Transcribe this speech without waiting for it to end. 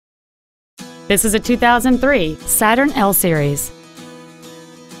This is a 2003 Saturn L-Series.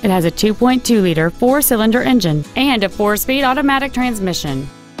 It has a 2.2-liter four-cylinder engine and a 4-speed automatic transmission.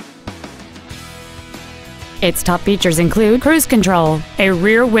 Its top features include cruise control, a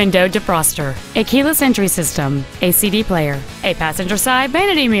rear window defroster, a keyless entry system, a CD player, a passenger side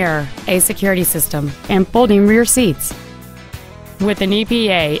vanity mirror, a security system, and folding rear seats. With an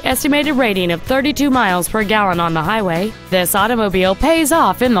EPA estimated rating of 32 miles per gallon on the highway, this automobile pays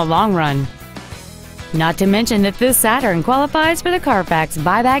off in the long run. Not to mention that this Saturn qualifies for the Carfax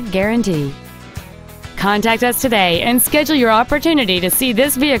buyback guarantee. Contact us today and schedule your opportunity to see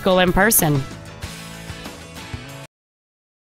this vehicle in person.